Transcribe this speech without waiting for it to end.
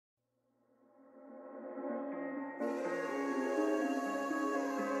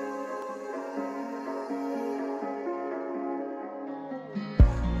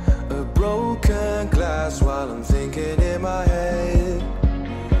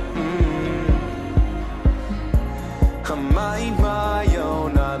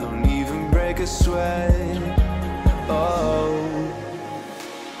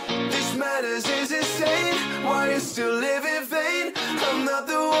still live in vain? I'm not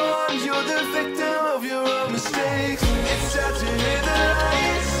the one, you're the victim of your own mistakes. It's time to hit the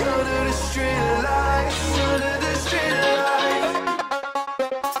lights, under the street lights, under the street lights.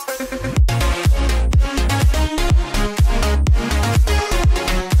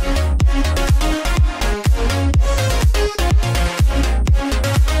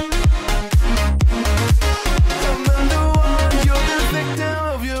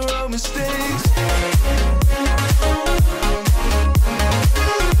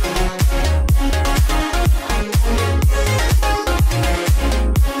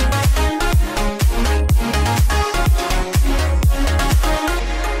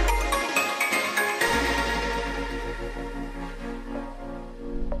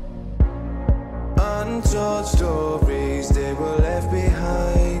 Untold stories, they were left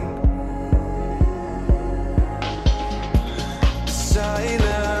behind.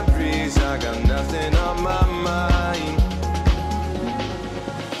 Silent breeze, I got nothing on my mind.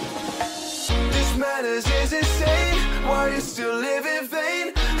 This madness is insane, why you still live in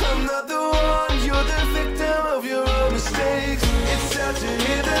vain? I'm not the one, you're the victim of your own mistakes. It's time to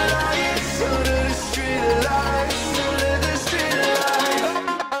hit the lights, under the street lights, under the street lights.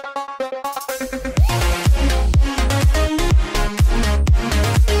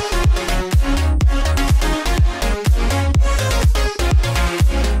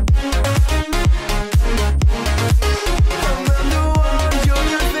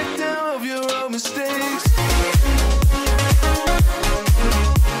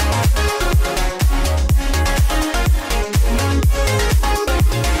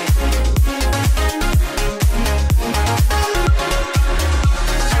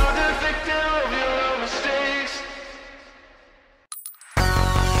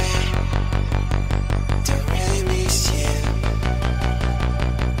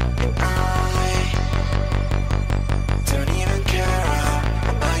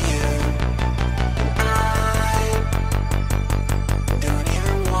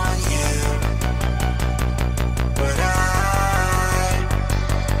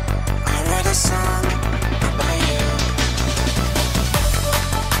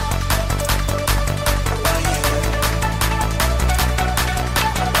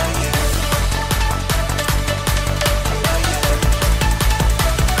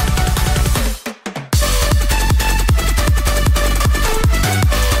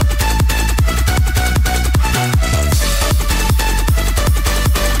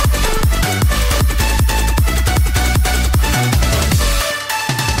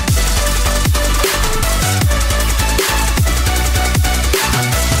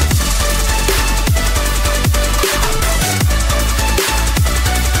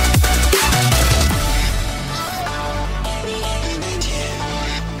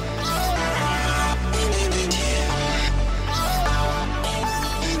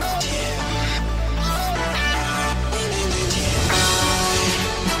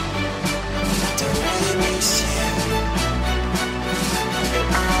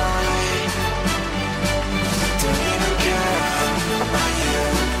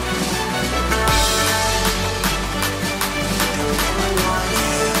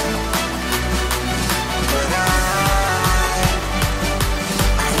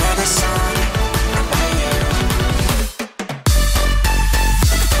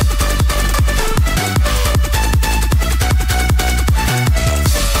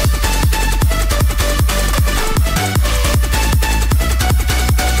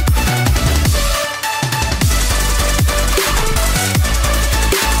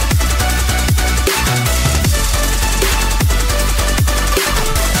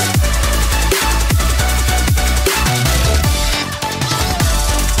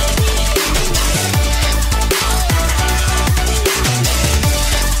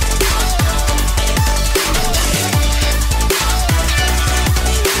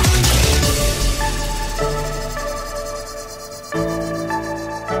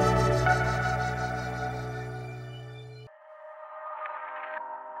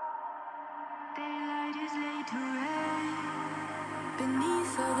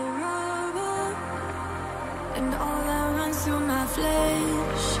 And all that runs through my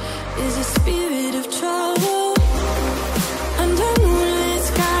flesh is a spirit of trouble. Under moonlit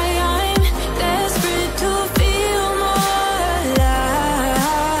sky, I'm desperate to feel more alive,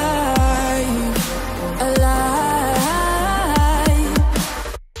 alive.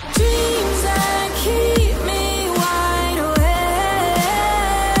 Dreams that keep me wide awake,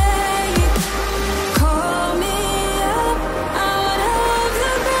 call me up out of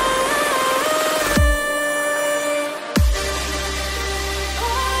the grave.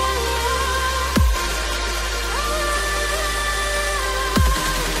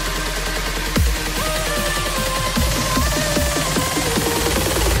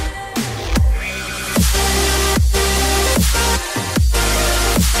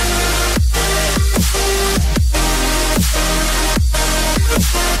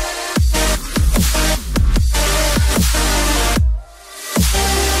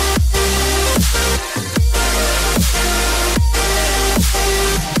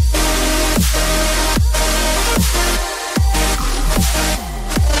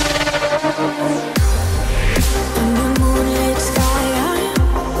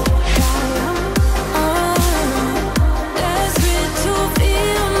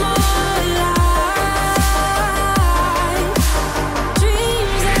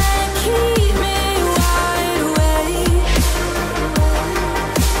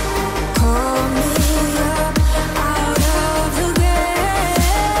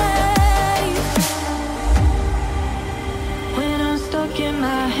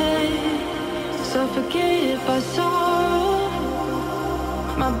 suffocated by sorrow.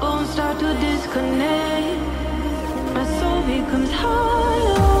 My bones start to disconnect. My soul becomes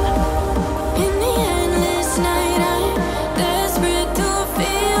hollow.